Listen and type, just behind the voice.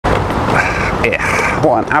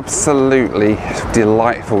What an absolutely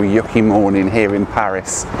delightful, yucky morning here in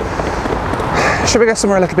Paris. Should we go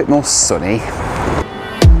somewhere a little bit more sunny?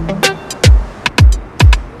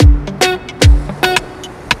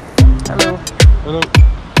 Hello. Hello.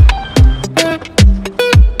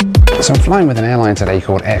 So I'm flying with an airline today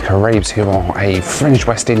called Air Caraibes, who are a French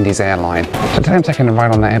West Indies airline. So today I'm taking a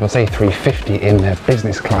ride on the Airbus A350 in their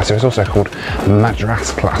business class. It was also called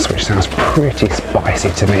Madras Class, which sounds pretty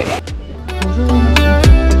spicy to me.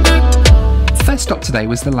 First stop today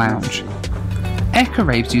was the lounge. Air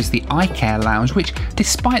Caraibes use the Eye Care Lounge, which,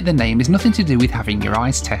 despite the name, is nothing to do with having your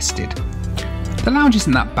eyes tested. The lounge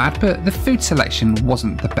isn't that bad, but the food selection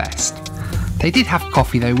wasn't the best. They did have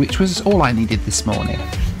coffee though, which was all I needed this morning.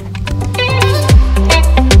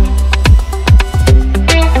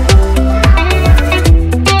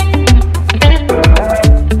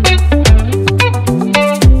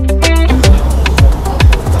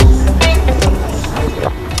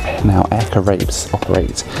 Now, Air Caraibes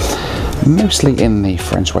operate mostly in the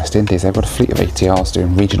French West Indies. They've got a fleet of ATRs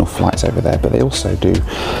doing regional flights over there, but they also do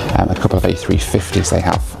a couple of A350s they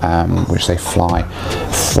have, which they fly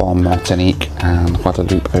from Martinique and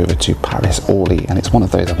Guadeloupe over to Paris Orly, and it's one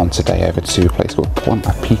of those I'm on today over to a place called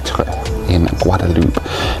Pointe-à-Pitre in Guadeloupe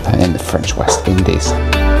in the French West Indies.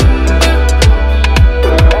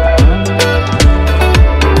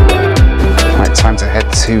 Right, time to head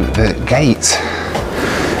to the gate.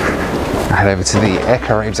 I head over to the Air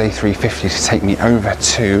Caraibes A350 to take me over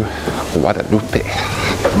to Guadeloupe.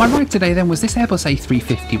 My ride today then was this Airbus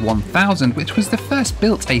A350-1000, which was the first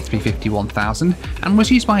built A350-1000 and was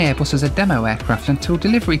used by Airbus as a demo aircraft until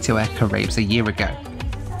delivery to Air Caraibes a year ago.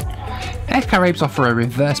 Air Caraibes offer a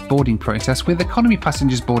reverse boarding process with economy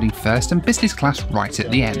passengers boarding first and business class right at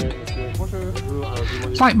the end.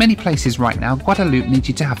 Like many places right now, Guadeloupe needs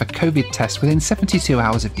you to have a COVID test within 72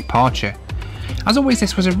 hours of departure. As always,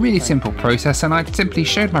 this was a really simple process, and I simply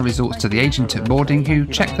showed my results to the agent at boarding, who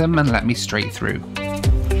checked them and let me straight through.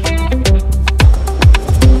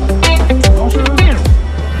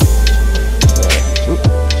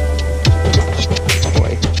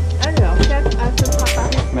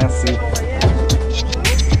 Merci.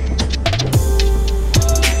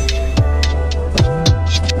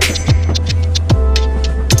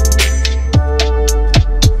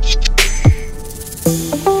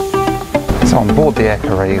 So on board the Air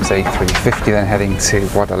Caraibes A350, then heading to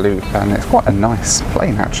Guadeloupe, and it's quite a nice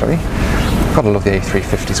plane actually. Gotta love the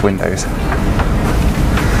A350's windows.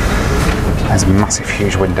 There's massive,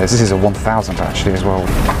 huge windows. This is a 1000 actually as well.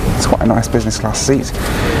 It's quite a nice business class seat.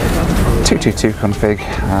 222 config.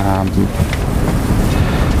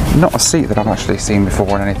 Not a seat that I've actually seen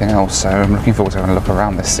before in anything else, so I'm looking forward to having a look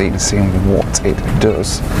around this seat and seeing what it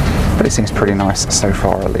does. But it seems pretty nice so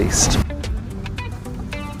far at least.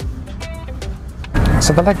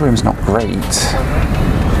 So the legroom's not great, and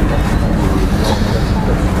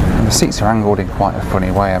the seats are angled in quite a funny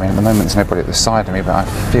way. I mean, at the moment there's nobody at the side of me, but I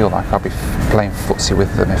feel like I'll be playing footsie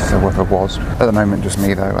with them if there ever was. At the moment, just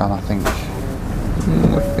me though, and I think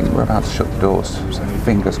we're about to shut the doors, so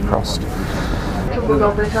fingers crossed. I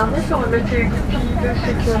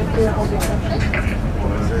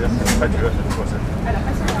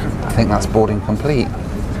think that's boarding complete.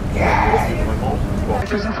 Yeah.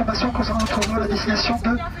 Quelques informations concernant notre vol à destination de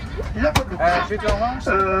la Guadeloupe.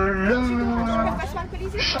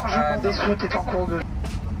 Le chargement des soutes est en cours de...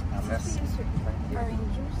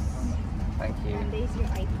 Thank you.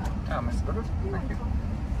 Ah, merci beaucoup. Thank you.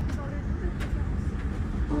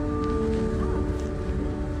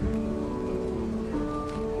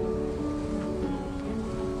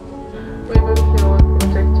 We move your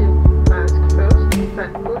protective mask first,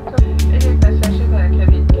 then put et les passagers dans la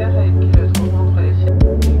cabine Carey qui le trouve entre les sièges.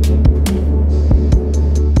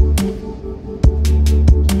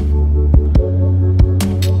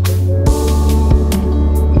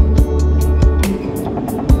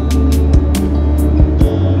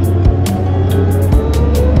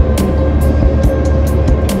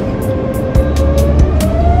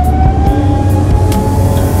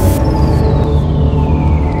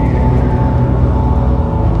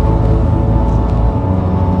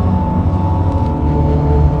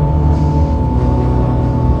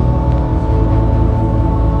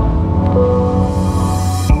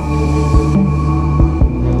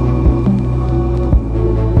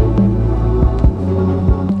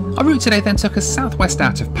 Today then took us southwest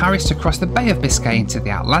out of Paris to cross the Bay of Biscay into the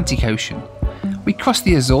Atlantic Ocean. We crossed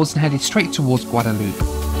the Azores and headed straight towards Guadeloupe.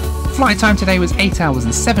 Flight time today was 8 hours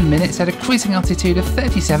and 7 minutes at a cruising altitude of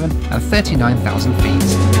 37 and 39,000 feet.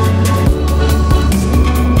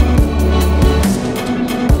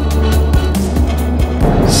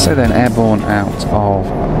 So then, airborne out of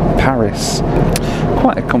Paris.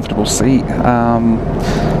 Quite a comfortable seat.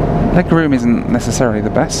 Leg room isn't necessarily the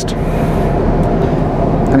best.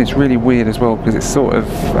 And it's really weird as well because it's sort of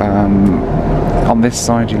on this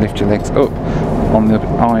side you lift your legs up, on the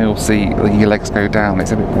aisle seat your legs go down.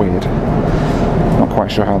 It's a bit weird. Not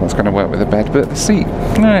quite sure how that's going to work with the bed, but the seat,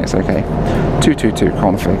 no, it's okay. 222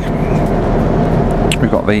 config.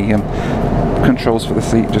 We've got the controls for the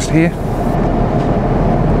seat just here.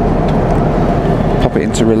 Pop it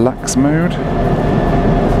into relax mode.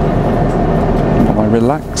 Got my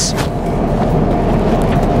relax.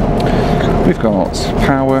 We've got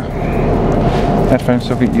power, headphone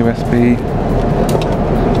socket, USB,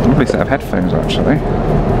 lovely set of headphones actually.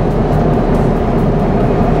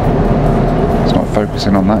 It's not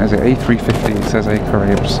focusing on that, is it? A350, it says Air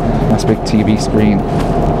Caraibes. Nice big TV screen.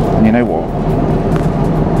 And you know what?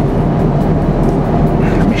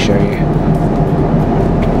 Let me show you.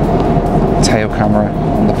 Tail camera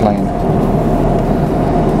on the plane.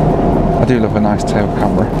 I do love a nice tail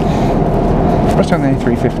camera. Especially on the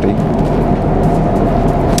A350.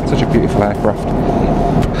 Such a beautiful aircraft.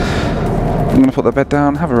 I'm going to put the bed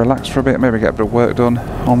down, have a relax for a bit, maybe get a bit of work done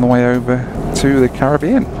on the way over to the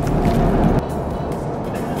Caribbean.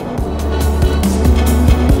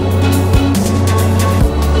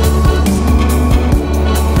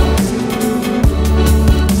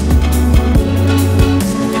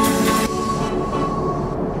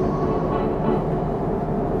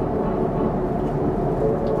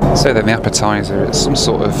 So then the appetizer, it's some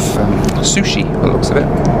sort of sushi, by the looks of it.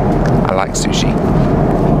 I like sushi.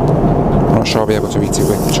 I'm not sure I'll be able to eat it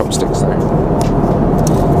with chopsticks though.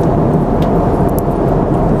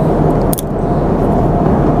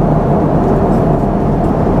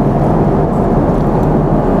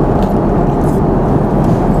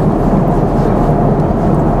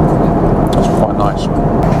 That's quite nice.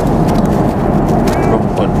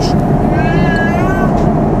 Rum punch.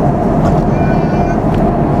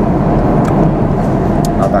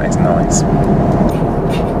 That is nice.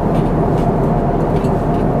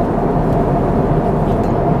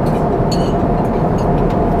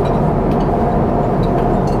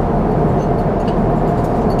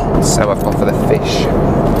 So I've gone for the fish.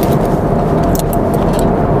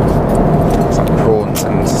 It's like prawns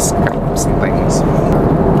and scallops and things.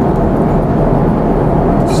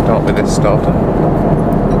 Start with this starter.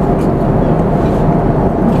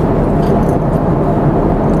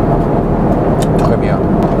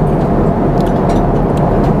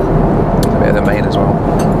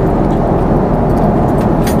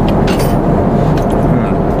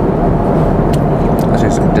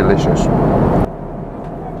 Delicious.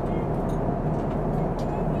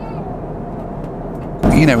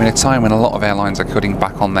 You know, in a time when a lot of airlines are cutting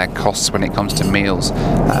back on their costs when it comes to meals,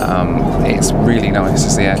 it's really nice to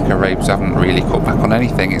see Air Caraibes haven't really cut back on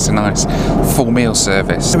anything. It's a nice full meal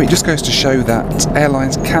service. So it just goes to show that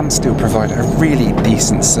airlines can still provide a really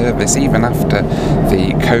decent service even after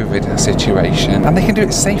the COVID situation, and they can do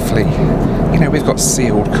it safely. You know, we've got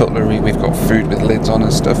sealed cutlery, we've got food with lids on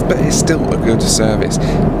and stuff, but it's still a good service.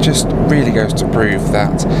 Just really goes to prove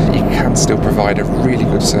that you can still provide a really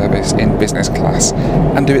good service in business class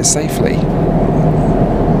and do it safely.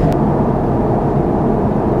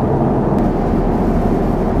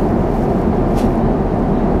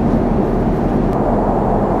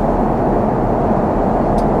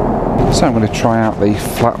 So I'm going to try out the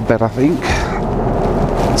flatbed, I think.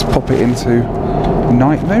 Let's pop it into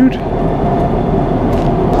night mode.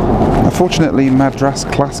 Unfortunately, Madras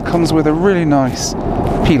class comes with a really nice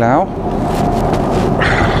pilau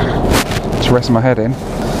to rest my head in.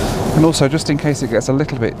 And also, just in case it gets a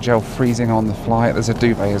little bit gel freezing on the flight, there's a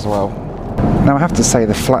duvet as well. Now I have to say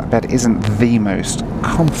the flatbed isn't the most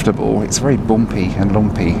comfortable. It's very bumpy and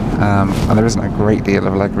lumpy, and there isn't a great deal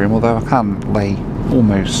of legroom, although I can lay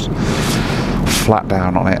almost flat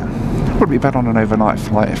down on it. It would be bad on an overnight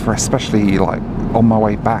flight, for especially like on my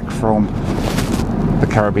way back from the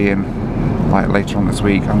Caribbean. Like later on this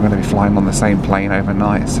week, I'm going to be flying on the same plane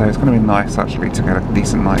overnight, so it's going to be nice actually to get a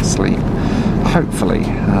decent night's sleep. Hopefully.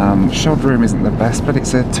 Shelter room isn't the best, but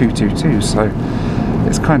it's a 222, so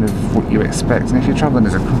it's kind of what you expect. And if you're travelling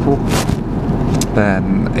as a couple,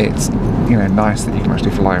 then it's, you know, nice that you can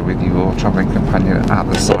actually fly with your travelling companion at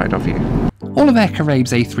the side of you. All of Air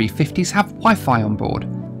Caraibes A350s have Wi-Fi on board.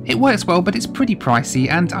 It works well, but it's pretty pricey,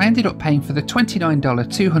 and I ended up paying for the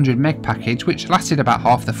 $29 200 meg package, which lasted about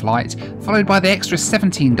half the flight, followed by the extra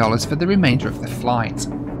 $17 for the remainder of the flight.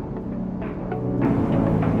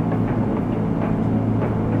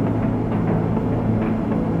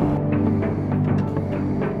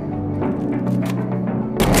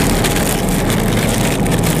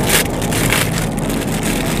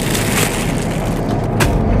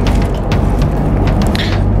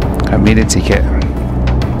 meeting ticket.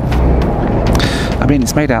 I mean,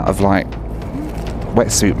 it's made out of like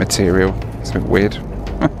wetsuit material. It's a bit weird.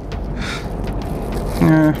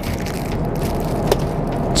 Yeah.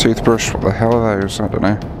 Toothbrush, what the hell are those? I don't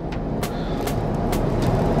know.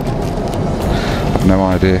 I've no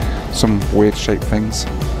idea. Some weird shaped things.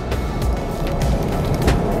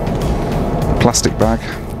 Plastic bag.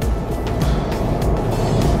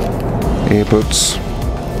 Earbuds.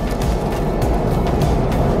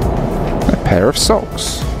 A pair of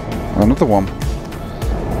socks. Another one.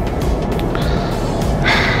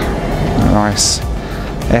 Nice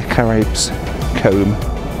Air Caraibes comb.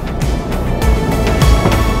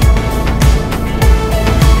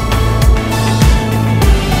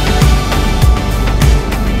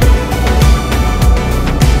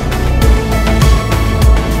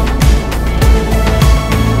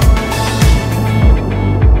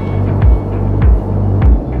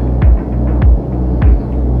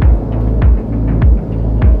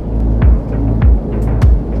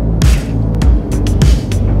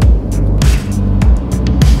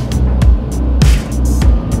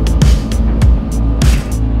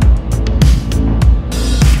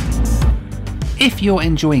 If you're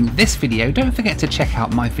enjoying this video, don't forget to check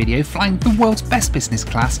out my video flying the world's best business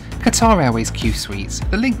class, Qatar Airways QSuites.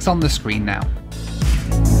 The link's on the screen now.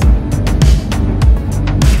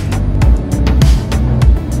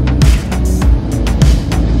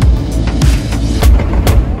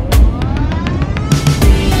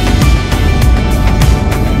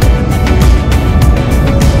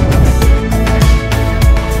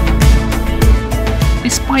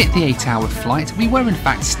 Despite the 8-hour flight, we were in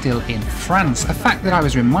fact still in France, a fact that I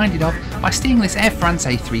was reminded of by seeing this Air France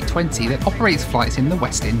A320 that operates flights in the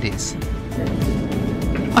West Indies.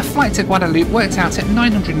 My flight to Guadeloupe worked out at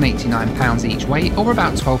 £989 each way, or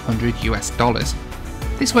about $1,200 US.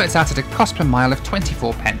 This worked out at a cost per mile of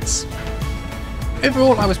 24 pence.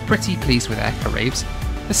 Overall, I was pretty pleased with Air Caraibes.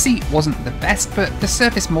 The seat wasn't the best, but the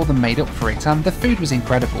service more than made up for it, and the food was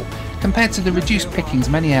incredible, compared to the reduced pickings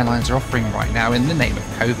many airlines are offering right now in the name of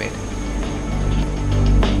COVID.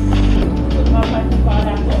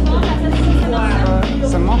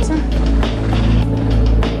 Some water?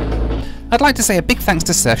 I'd like to say a big thanks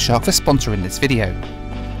to Surfshark for sponsoring this video.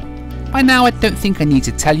 By now, I don't think I need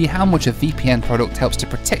to tell you how much a VPN product helps to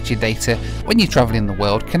protect your data when you travel in the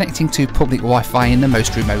world, connecting to public Wi-Fi in the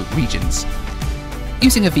most remote regions.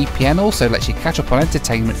 Using a VPN also lets you catch up on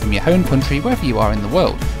entertainment from your home country wherever you are in the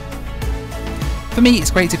world. For me, it's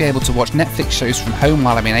great to be able to watch Netflix shows from home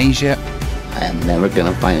while I'm in Asia, I am never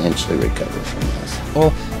going to financially recover from this.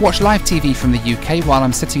 or watch live TV from the UK while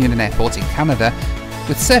I'm sitting in an airport in Canada.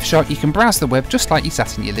 With Surfshark, you can browse the web just like you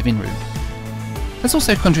sat in your living room. There's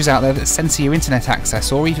also countries out there that censor your internet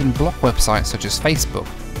access or even block websites such as Facebook.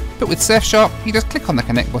 But with Surfshark, you just click on the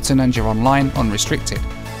connect button and you're online unrestricted.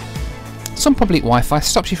 Some public Wi-Fi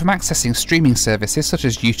stops you from accessing streaming services such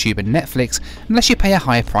as YouTube and Netflix unless you pay a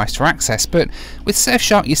higher price for access, but with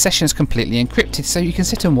Surfshark your session is completely encrypted, so you can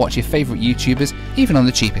sit and watch your favourite YouTubers even on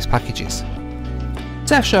the cheapest packages.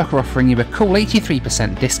 Surfshark are offering you a cool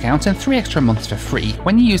 83% discount and 3 extra months for free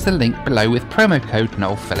when you use the link below with promo code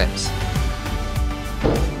Noel Phillips.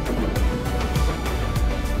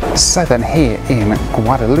 So then here in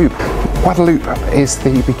Guadeloupe is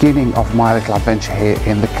the beginning of my little adventure here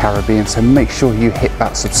in the Caribbean, so make sure you hit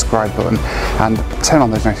that subscribe button and turn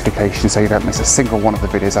on those notifications so you don't miss a single one of the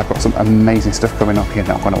videos. I've got some amazing stuff coming up, you're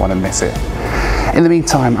not going to want to miss it. In the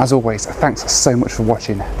meantime, as always, thanks so much for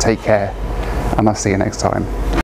watching, take care, and I'll see you next time.